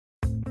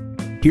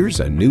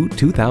Here's a new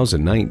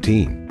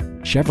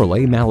 2019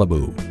 Chevrolet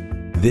Malibu.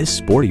 This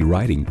sporty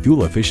riding,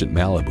 fuel-efficient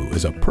Malibu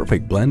is a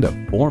perfect blend of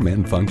form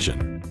and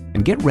function.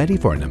 And get ready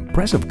for an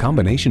impressive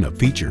combination of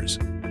features: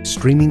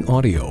 streaming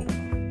audio,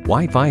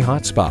 Wi-Fi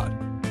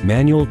hotspot,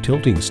 manual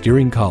tilting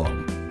steering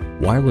column,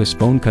 wireless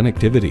phone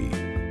connectivity,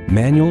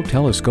 manual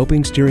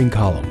telescoping steering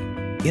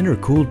column,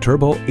 intercooled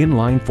turbo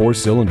inline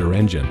 4-cylinder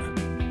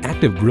engine,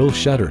 active grille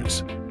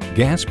shutters,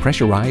 gas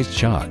pressurized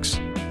shocks,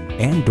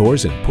 and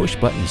doors and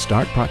push-button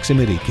start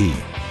proximity key.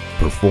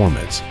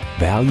 Performance,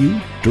 value,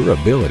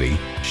 durability,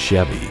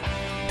 Chevy.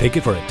 Take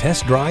it for a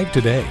test drive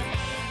today.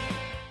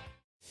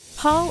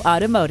 Hall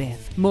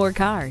Automotive. More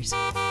cars,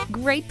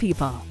 great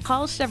people.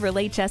 Hall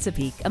Chevrolet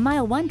Chesapeake, a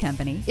MileOne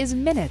company, is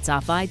minutes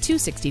off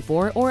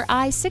I-264 or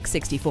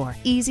I-664.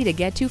 Easy to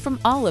get to from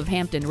all of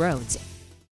Hampton roads